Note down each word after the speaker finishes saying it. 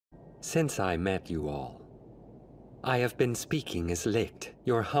Since I met you all, I have been speaking as Licht,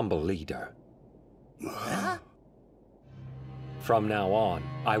 your humble leader. Huh? From now on,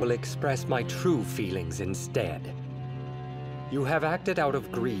 I will express my true feelings instead. You have acted out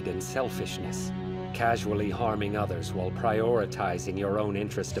of greed and selfishness, casually harming others while prioritizing your own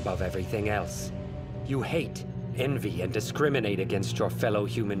interest above everything else. You hate, envy, and discriminate against your fellow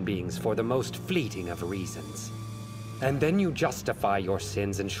human beings for the most fleeting of reasons. And then you justify your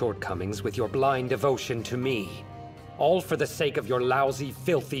sins and shortcomings with your blind devotion to me. All for the sake of your lousy,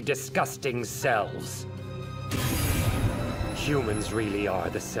 filthy, disgusting selves. Humans really are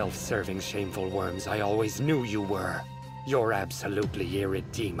the self-serving, shameful worms I always knew you were. You're absolutely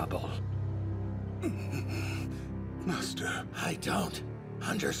irredeemable. Master, I don't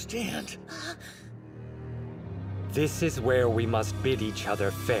understand. This is where we must bid each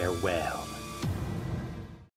other farewell.